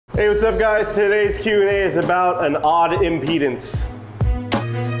Hey, what's up guys? Today's Q&A is about an odd impedance.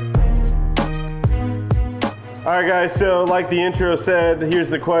 All right guys, so like the intro said,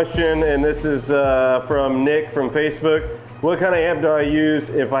 here's the question, and this is from Nick from Facebook. What kind of amp do I use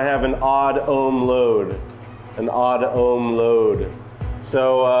if I have an odd ohm load? An odd ohm load.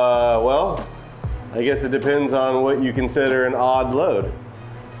 So, well, I guess it depends on what you consider an odd load.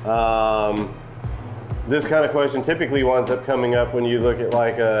 This kind of question typically winds up coming up when you look at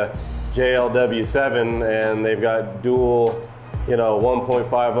like a JLW7 and they've got dual,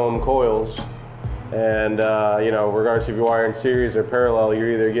 1.5 ohm coils. And, regardless if you wire in series or parallel,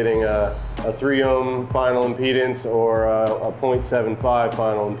 you're either getting a 3 ohm final impedance or a 0.75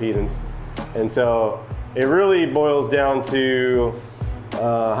 final impedance. And so it really boils down to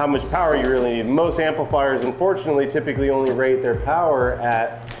how much power you really need. Most amplifiers, unfortunately, typically only rate their power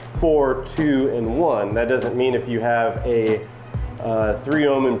at 4, 2, and 1. That doesn't mean if you have a 3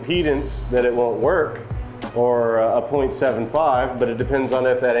 ohm impedance that it won't work, or a 0.75, but it depends on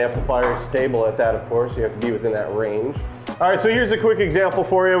if that amplifier is stable at that, of course. You have to be within that range. All right, so here's a quick example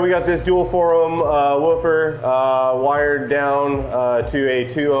for you. We got this dual 4 ohm woofer wired down to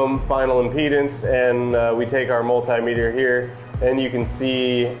a 2 ohm final impedance, and we take our multimeter here, and you can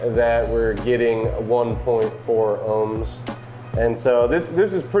see that we're getting 1.4 ohms. And so this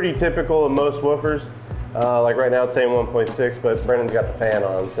is pretty typical of most woofers. Like right now it's saying 1.6, but Brendan's got the fan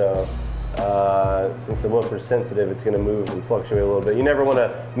on, so since the woofer's sensitive, it's going to move and fluctuate a little bit. You never want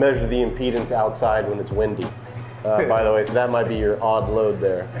to measure the impedance outside when it's windy, by the way, so that might be your odd load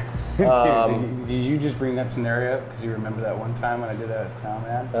there. Did you just bring that scenario up because you remember that one time when I did that at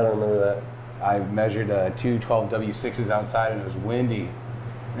Soundman? I don't remember that. I measured two 12W6s outside and it was windy.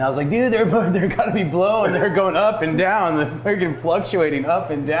 And I was like, dude, they're gotta be blowing. They're going up and down. They're freaking fluctuating up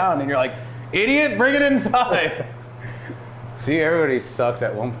and down. And you're like, idiot, bring it inside. See, everybody sucks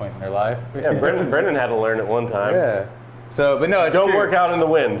at one point in their life. Yeah, Brendan had to learn at one time. Yeah. So, but no, it's Don't true. work out in the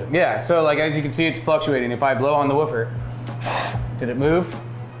wind. Yeah, so like as you can see, it's fluctuating. If I blow on the woofer, did it move?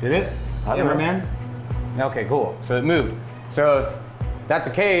 Did it? I don't know. Man? Okay, cool. So it moved. So if that's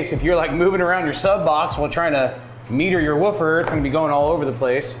the case, if you're like moving around your sub box while trying to meter your woofer, it's going to be going all over the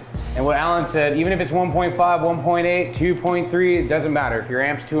place. And what Alan said, even if it's 1.5, 1.8, 2.3, it doesn't matter. If your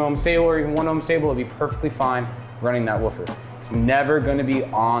amp's 2 ohm stable or even 1 ohm stable, it'll be perfectly fine running that woofer. It's never going to be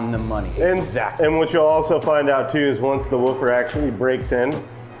on the money. Exactly. And what you'll also find out too is once the woofer actually breaks in,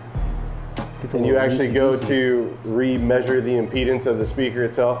 and you actually go to re-measure the impedance of the speaker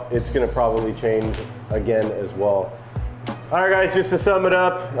itself, it's going to probably change again as well. All right guys, just to sum it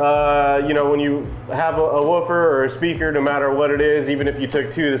up, when you have a woofer or a speaker, no matter what it is, even if you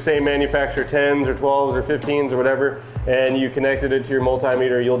took two of the same manufacturer 10s or 12s or 15s or whatever, and you connected it to your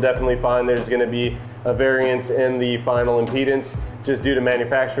multimeter, you'll definitely find there's going to be a variance in the final impedance just due to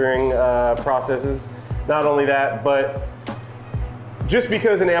manufacturing processes. Not only that, but just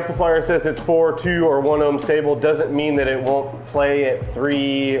because an amplifier says it's 4, 2, or 1 ohm stable doesn't mean that it won't play at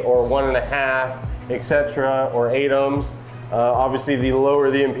 3 or 1.5, etc., or 8 ohms. Obviously, the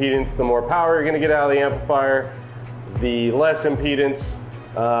lower the impedance, the more power you're going to get out of the amplifier. The less impedance,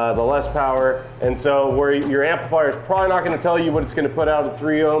 the less power. And so where your amplifier is probably not going to tell you what it's going to put out at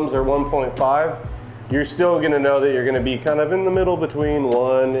 3 ohms or 1.5, you're still going to know that you're going to be kind of in the middle between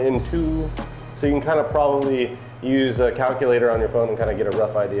 1 and 2. So you can kind of probably use a calculator on your phone and kind of get a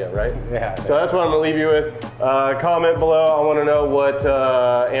rough idea, right? Yeah. So that's what I'm going to leave you with. Comment below. I want to know what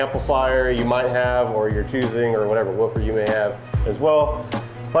amplifier you might have or you're choosing or whatever woofer you may have as well.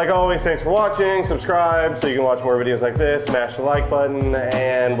 Like always, thanks for watching. Subscribe so you can watch more videos like this. Smash the like button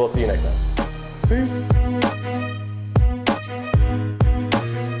and we'll see you next time. Peace.